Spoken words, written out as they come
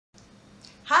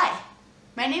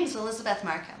My name is Elisabeth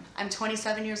Markham. I'm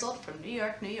 27 years old from New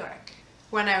York, New York.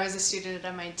 When I was a student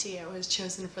at MIT, I was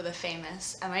chosen for the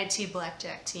famous MIT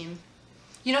Blackjack team.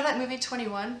 You know that movie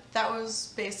 21? That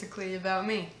was basically about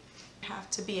me. You have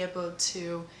to be able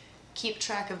to keep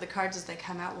track of the cards as they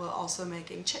come out while also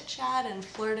making chit-chat and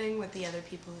flirting with the other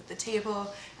people at the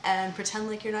table and pretend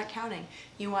like you're not counting.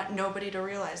 You want nobody to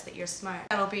realize that you're smart.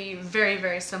 That'll be very,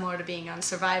 very similar to being on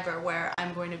Survivor, where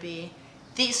I'm going to be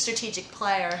the strategic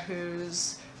player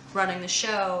who's running the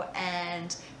show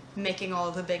and making all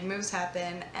the big moves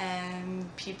happen,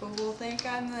 and people will think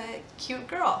I'm the cute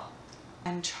girl.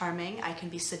 I'm charming, I can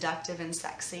be seductive and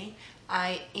sexy,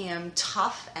 I am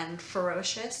tough and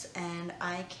ferocious, and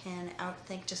I can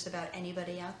outthink just about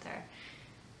anybody out there.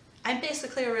 I'm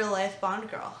basically a real life Bond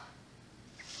girl.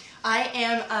 I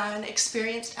am an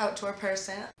experienced outdoor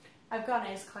person. I've gone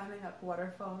ice climbing up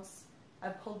waterfalls.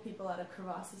 I've pulled people out of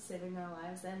crevasses, saving their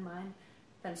lives and mine.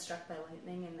 Been struck by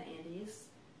lightning in the Andes.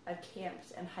 I've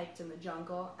camped and hiked in the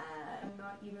jungle, and I'm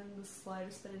not even the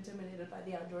slightest bit intimidated by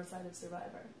the outdoor side of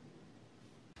Survivor.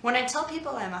 When I tell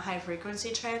people I'm a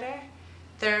high-frequency trader,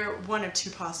 there are one of two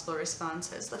possible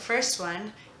responses. The first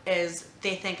one is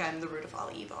they think I'm the root of all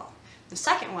evil. The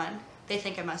second one, they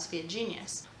think I must be a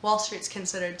genius. Wall Street's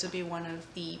considered to be one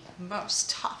of the most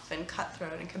tough and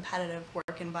cutthroat and competitive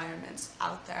work environments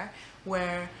out there,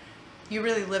 where you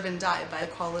really live and die by the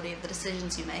quality of the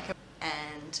decisions you make.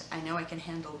 And I know I can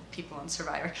handle people on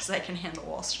Survivor because I can handle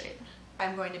Wall Street.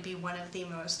 I'm going to be one of the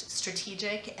most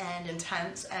strategic and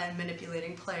intense and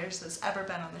manipulating players that's ever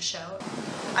been on the show.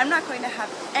 I'm not going to have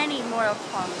any moral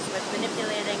qualms with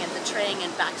manipulating and betraying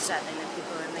and backstabbing the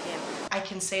people in the game. I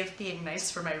can save being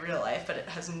nice for my real life, but it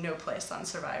has no place on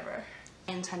Survivor.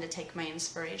 I intend to take my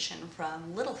inspiration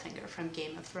from Littlefinger from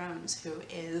Game of Thrones, who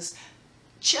is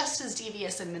just as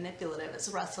devious and manipulative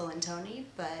as Russell and Tony,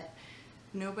 but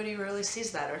nobody really sees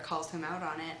that or calls him out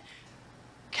on it.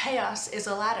 Chaos is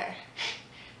a ladder,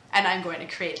 and I'm going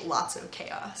to create lots of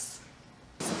chaos.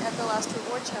 At the last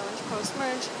reward challenge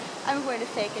post-merge, I'm going to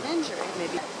fake an injury,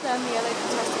 maybe. Then the other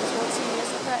contestants won't see me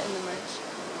as a threat in the merge.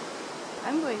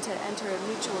 I'm going to enter a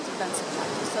mutual defensive pact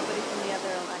with somebody from the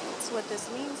other alliance. What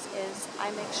this means is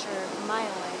I make sure my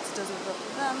alliance doesn't vote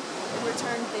for them. In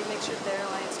return, they make sure their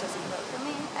alliance doesn't vote for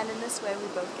me, and in this way we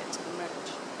both get to the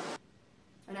merge.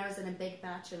 When I was in a big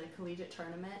match in a collegiate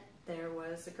tournament, there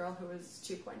was a girl who was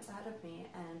 2 points ahead of me,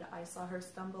 and I saw her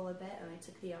stumble a bit, and I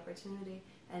took the opportunity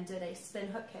and did a spin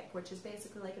hook kick, which is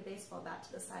basically like a baseball bat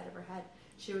to the side of her head.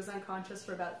 She was unconscious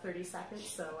for about 30 seconds,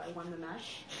 so I won the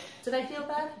match. Did I feel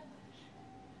bad?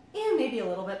 Yeah, maybe a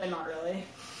little bit, but not really.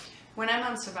 When I'm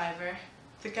on Survivor,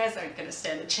 the guys aren't going to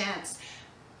stand a chance.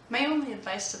 My only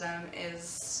advice to them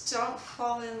is don't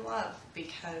fall in love,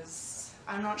 because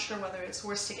I'm not sure whether it's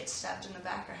worse to get stabbed in the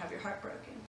back or have your heart broken.